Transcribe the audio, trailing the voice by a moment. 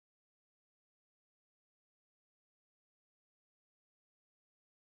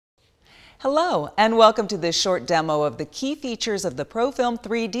Hello, and welcome to this short demo of the key features of the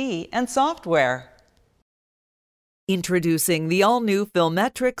Profilm3D and software. Introducing the all-new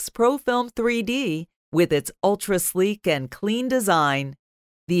Filmetrics Profilm3D with its ultra-sleek and clean design.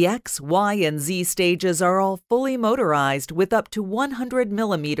 The X, Y, and Z stages are all fully motorized with up to 100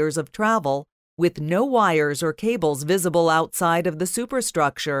 millimeters of travel, with no wires or cables visible outside of the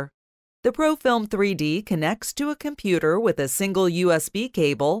superstructure. The Profilm3D connects to a computer with a single USB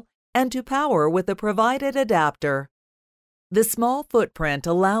cable and to power with a provided adapter. The small footprint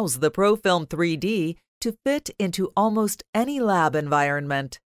allows the Profilm3D to fit into almost any lab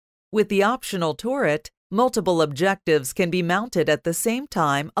environment. With the optional turret, multiple objectives can be mounted at the same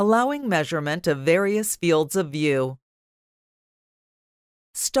time, allowing measurement of various fields of view.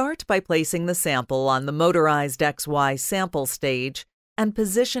 Start by placing the sample on the motorized XY sample stage and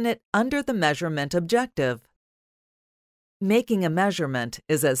position it under the measurement objective. Making a measurement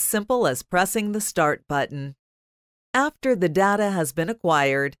is as simple as pressing the Start button. After the data has been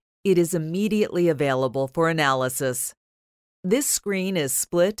acquired, it is immediately available for analysis. This screen is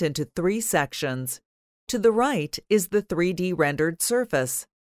split into three sections. To the right is the 3D rendered surface.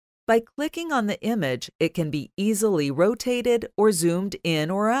 By clicking on the image, it can be easily rotated or zoomed in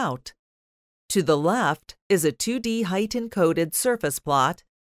or out. To the left is a 2D height-encoded surface plot,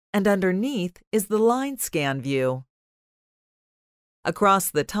 and underneath is the line scan view. Across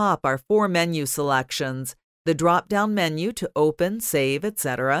the top are four menu selections: the drop-down menu to open, save,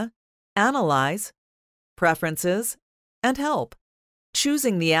 etc., Analyze, Preferences, and Help.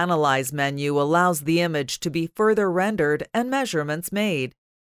 Choosing the Analyze menu allows the image to be further rendered and measurements made.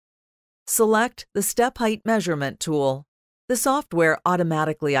 Select the Step Height Measurement tool. The software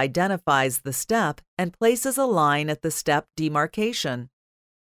automatically identifies the step and places a line at the step demarcation.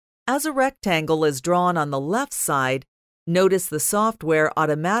 As a rectangle is drawn on the left side, notice the software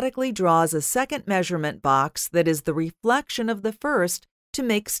automatically draws a second measurement box that is the reflection of the first to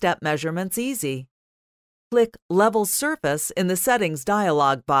make step measurements easy. Click Level Surface in the Settings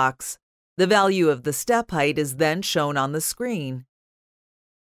dialog box. The value of the step height is then shown on the screen.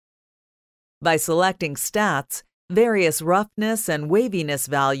 By selecting Stats, various roughness and waviness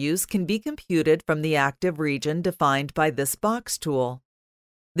values can be computed from the active region defined by this box tool.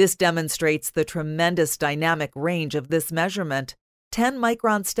 This demonstrates the tremendous dynamic range of this measurement: 10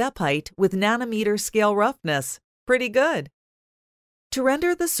 micron step height with nanometer scale roughness. Pretty good! To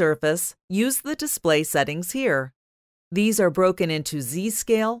render the surface, use the display settings here. These are broken into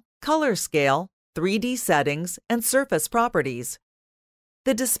Z-scale, color scale, 3D settings, and surface properties.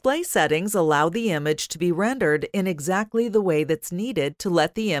 The display settings allow the image to be rendered in exactly the way that's needed to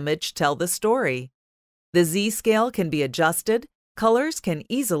let the image tell the story. The Z-scale can be adjusted, colors can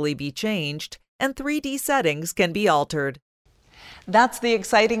easily be changed, and 3D settings can be altered. That's the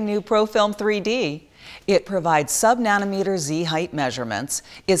exciting new Profilm3D. It provides sub-nanometer Z-height measurements,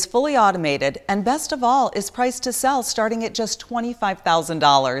 is fully automated, and best of all, is priced to sell starting at just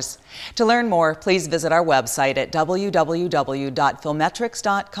 $25,000. To learn more, please visit our website at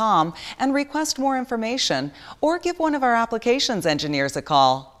www.filmetrics.com and request more information, or give one of our applications engineers a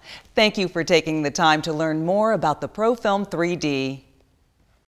call. Thank you for taking the time to learn more about the Profilm3D.